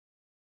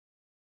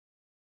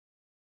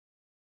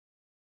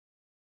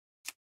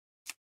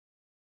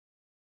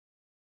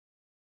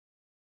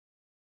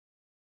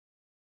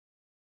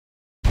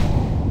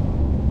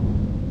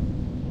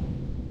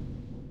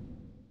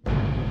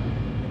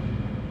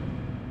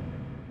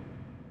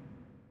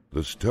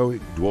The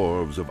stoic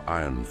dwarves of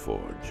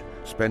Ironforge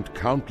spent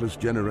countless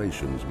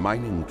generations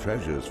mining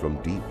treasures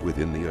from deep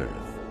within the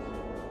earth.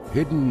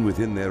 Hidden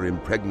within their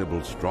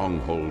impregnable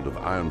stronghold of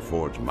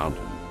Ironforge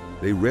Mountain,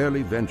 they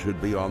rarely ventured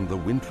beyond the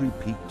wintry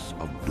peaks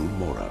of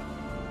Dulmora.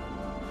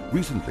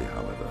 Recently,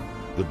 however,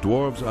 the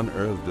dwarves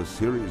unearthed a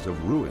series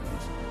of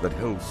ruins that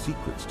held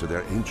secrets to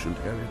their ancient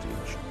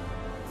heritage.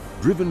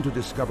 Driven to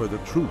discover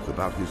the truth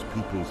about his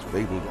people's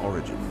fabled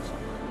origins,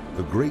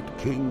 the great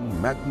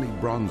king Magni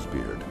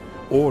Bronzebeard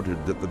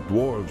ordered that the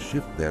dwarves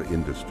shift their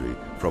industry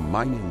from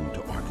mining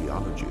to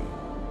archaeology.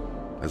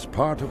 As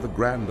part of the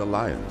Grand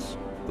Alliance,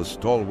 the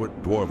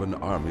stalwart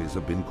dwarven armies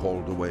have been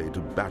called away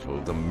to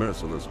battle the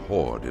merciless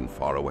horde in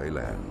faraway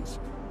lands.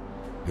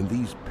 In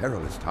these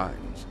perilous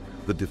times,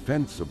 the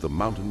defense of the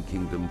Mountain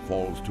Kingdom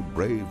falls to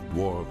brave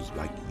dwarves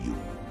like you.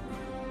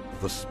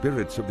 The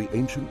spirits of the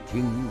ancient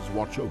kings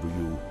watch over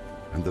you,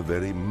 and the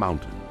very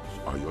mountains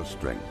are your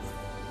strength.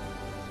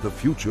 The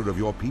future of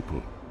your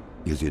people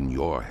is in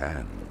your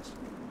hands.